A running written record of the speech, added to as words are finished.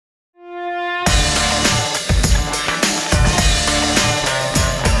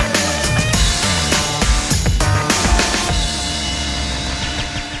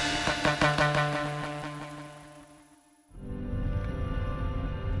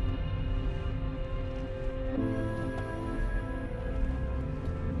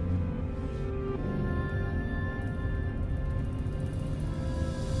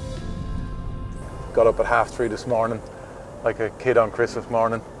got up at 3:30 this morning, like a kid on Christmas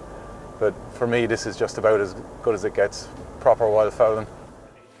morning. But for me, this is just about as good as it gets, proper wildfowling.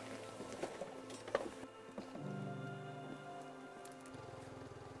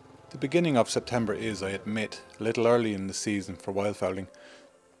 The beginning of September is, I admit, a little early in the season for wildfowling.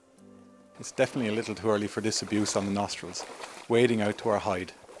 It's definitely a little too early for this abuse on the nostrils, wading out to our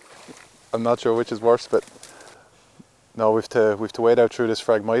hide. I'm not sure which is worse, but no, we've to wade out through this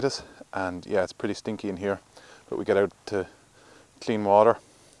phragmitis, and yeah, it's pretty stinky in here. But we get out to clean water,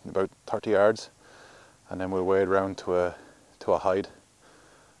 about 30 yards, and then we'll wade round to a hide.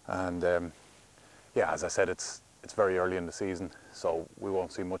 And yeah, as I said, it's very early in the season, so we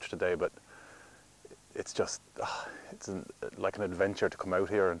won't see much today. But it's just like an adventure to come out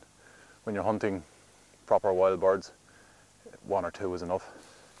here, and when you're hunting proper wild birds, 1 or 2 is enough.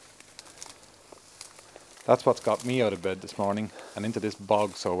 That's what's got me out of bed this morning and into this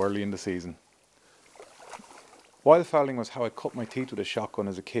bog so early in the season. Wildfowling was how I cut my teeth with a shotgun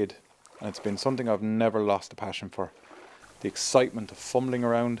as a kid, and it's been something I've never lost a passion for. The excitement of fumbling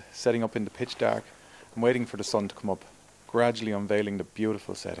around, setting up in the pitch dark, and waiting for the sun to come up, gradually unveiling the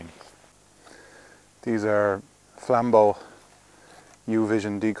beautiful setting. These are Flambeau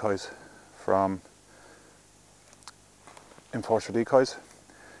U-Vision decoys from Enforcer Decoys.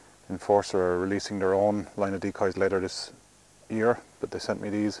 Enforcer are releasing their own line of decoys later this year, but they sent me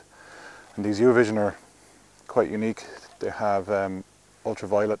these. And these U-Vision are quite unique. They have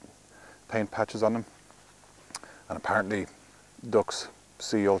ultraviolet paint patches on them, and apparently ducks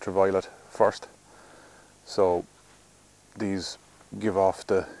see ultraviolet first, so these give off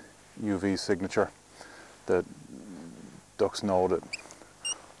the UV signature that ducks know that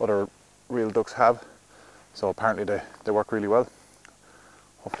other real ducks have. So apparently they work really well.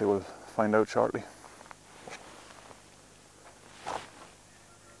 Hopefully we'll find out shortly.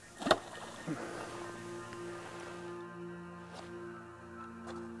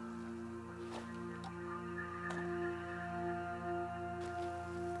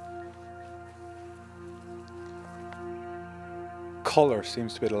 Colour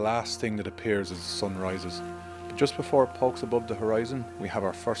seems to be the last thing that appears as the sun rises, but just before it pokes above the horizon, we have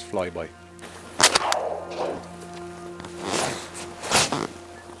our first flyby.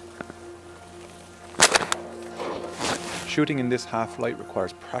 Shooting in this half light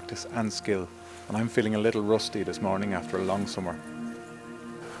requires practice and skill, and I'm feeling a little rusty this morning after a long summer.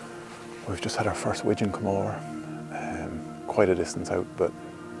 We've just had our first widgeon come over, quite a distance out, but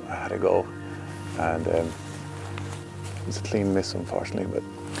I had to go, and it's a clean miss unfortunately, but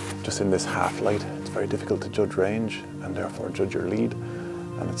just in this half light it's very difficult to judge range and therefore judge your lead,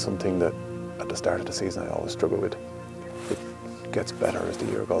 and it's something that at the start of the season I always struggle with. It gets better as the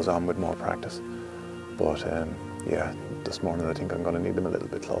year goes on with more practice, but yeah, this morning I think I'm going to need them a little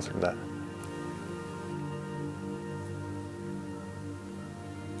bit closer than that.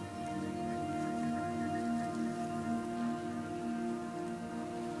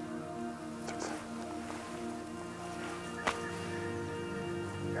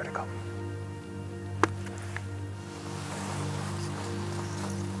 Here they come.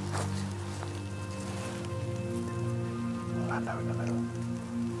 Land out in the middle.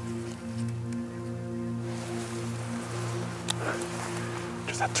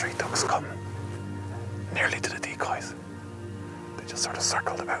 Just had 3 ducks come nearly to the decoys. They just sort of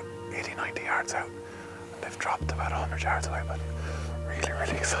circled about 80-90 yards out, and they've dropped about 100 yards away, but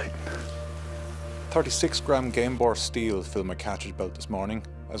really exciting. 36-gram game bore steel filled my cartridge belt this morning,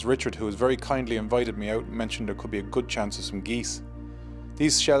 as Richard, who has very kindly invited me out, mentioned there could be a good chance of some geese.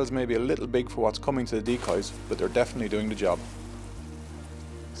 These shells may be a little big for what's coming to the decoys, but they're definitely doing the job.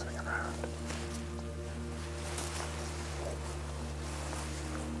 Swing around.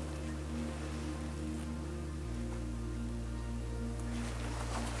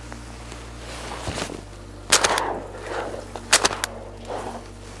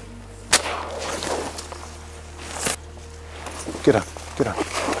 Get on, get on.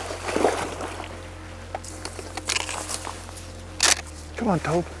 Come on,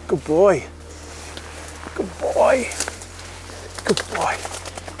 Tobe. Good boy. Good boy. Good boy.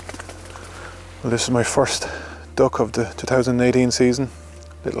 Well, this is my first duck of the 2018 season.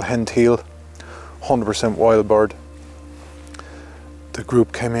 Little hen teal, 100% wild bird. The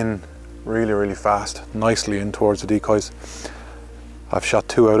group came in really fast, nicely in towards the decoys. I've shot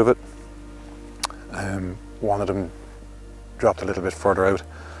 2 out of it. One of them dropped a little bit further out,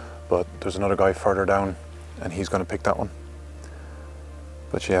 but there's another guy further down and he's going to pick that one.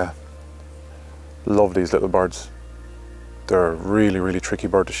 But yeah, love these little birds. They're a really tricky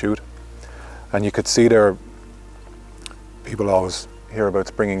bird to shoot, and you could see there, people always hear about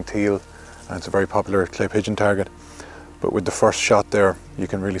springing teal, and it's a very popular clay pigeon target. But with the first shot there, you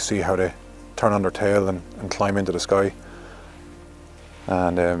can really see how they turn on their tail and climb into the sky,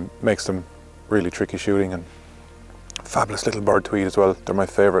 and makes them really tricky shooting, and fabulous little bird to eat as well. They're my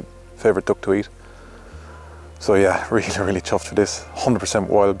favourite duck to eat. So yeah, really chuffed for this. 100%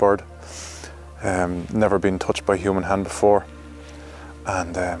 wild bird. Never been touched by human hand before,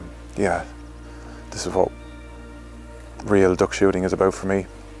 and yeah, this is what real duck shooting is about for me.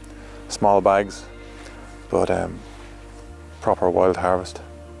 Small bags, but proper wild harvest.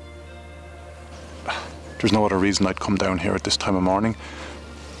 There's no other reason I'd come down here at this time of morning,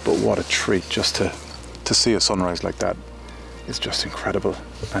 but what a treat just to see a sunrise like that. It's just incredible,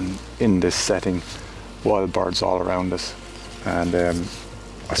 and in this setting, wild birds all around us. And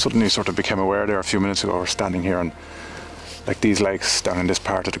I suddenly sort of became aware there a few minutes ago, we're standing here, and like these lakes down in this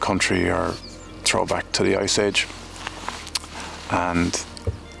part of the country are throwback to the Ice Age. And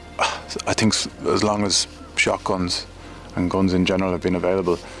I think as long as shotguns and guns in general have been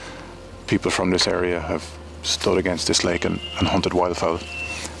available, people from this area have stood against this lake and hunted wildfowl.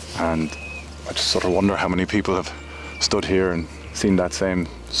 And I just sort of wonder how many people have stood here and seen that same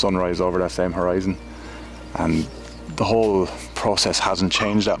sunrise over that same horizon. And the whole process hasn't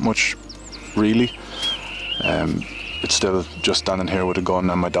changed that much, really. It's still just standing here with a gun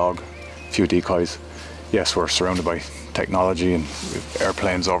and my dog, a few decoys. Yes, we're surrounded by technology, and we've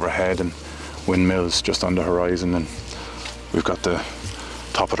airplanes overhead and windmills just on the horizon, and we've got the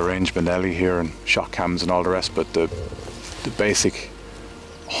top of the range Benelli here and shot cams and all the rest, but the basic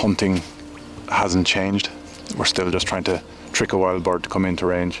hunting hasn't changed. We're still just trying to trick a wild bird to come into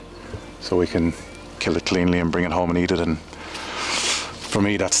range so we can kill it cleanly and bring it home and eat it. And for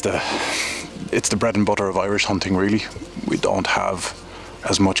me, it's the bread and butter of Irish hunting, really. We don't have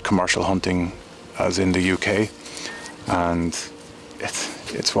as much commercial hunting as in the UK, and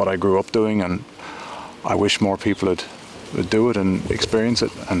it's what I grew up doing, and I wish more people would do it and experience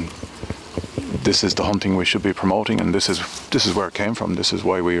it. And this is the hunting we should be promoting, and this is where it came from. This is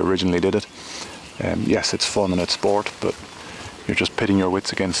why we originally did it. Yes, it's fun and it's sport, but you're just pitting your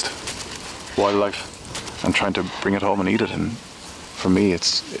wits against wildlife and trying to bring it home and eat it. And for me,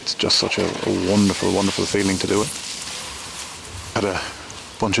 it's just such a wonderful feeling to do it. Had a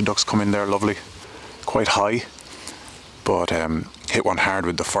bunch of ducks come in there, lovely, quite high, but hit one hard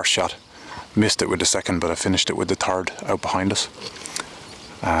with the first shot. Missed it with the second, but I finished it with the third out behind us.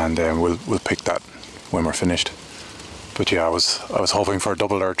 And we'll pick that when we're finished. But yeah, I was hoping for a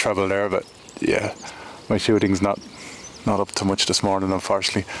double or a treble there, but yeah, my shooting's not up to much this morning,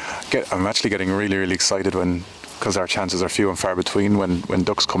 unfortunately. I'm actually getting really excited because our chances are few and far between when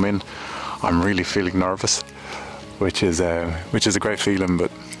ducks come in. I'm really feeling nervous, which is a great feeling,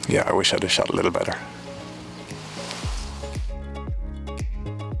 but yeah, I wish I'd have shot a little better.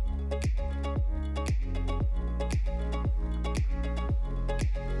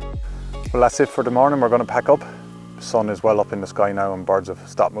 Well, that's it for the morning. We're going to pack up. The sun is well up in the sky now and birds have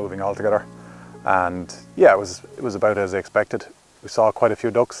stopped moving altogether. And yeah, it was about as expected. We saw quite a few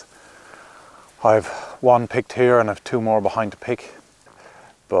ducks. I've one picked here and I've two more behind to pick.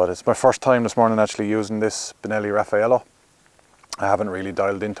 But it's my first time this morning actually using this Benelli Raffaello. I haven't really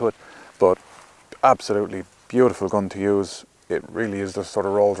dialed into it, but absolutely beautiful gun to use. It really is the sort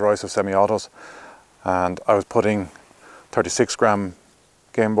of Rolls Royce of semi-autos. And I was putting 36 gram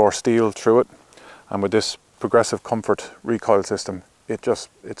game bore steel through it, and with this progressive comfort recoil system,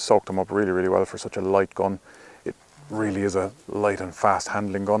 it soaked them up really well for such a light gun. It really is a light and fast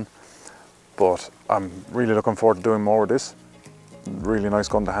handling gun, but I'm really looking forward to doing more with this. Really nice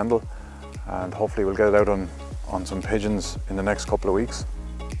gun to handle, and hopefully we'll get it out on some pigeons in the next couple of weeks.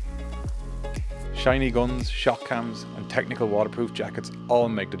 Shiny guns, shot cams and technical waterproof jackets all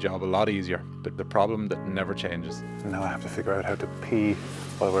make the job a lot easier, but the problem that never changes. Now I have to figure out how to pee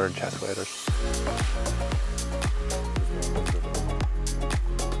while wearing chest waders.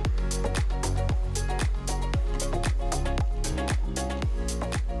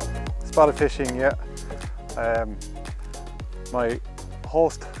 Spotted fishing, yeah. My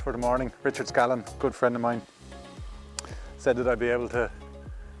host for the morning, Richard Scallon, good friend of mine, said that I'd be able to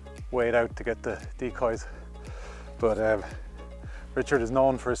wade out to get the decoys, but Richard is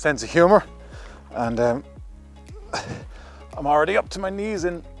known for his sense of humour, and I'm already up to my knees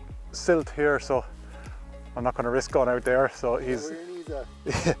in silt here, so I'm not going to risk going out there. So he's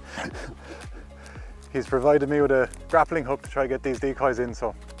provided me with a grappling hook to try to get these decoys in,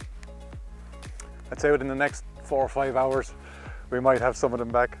 so I'd say within the next 4 or 5 hours we might have some of them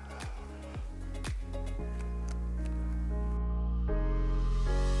back.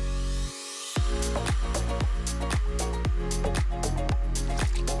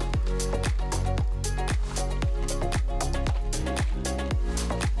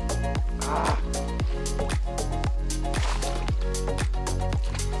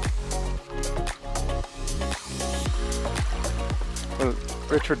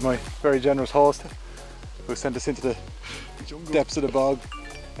 Richard, my very generous host, who sent us into the depths of the bog,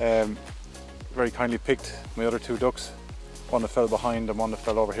 very kindly picked my other two ducks. One that fell behind and one that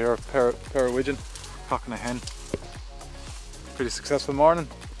fell over here. Pair of widgeon, cock and a hen. Pretty successful morning.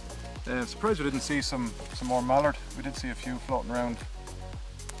 Surprised we didn't see some more mallard. We did see a few floating around,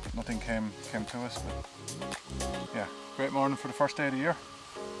 but nothing came to us. But yeah, great morning for the first day of the year.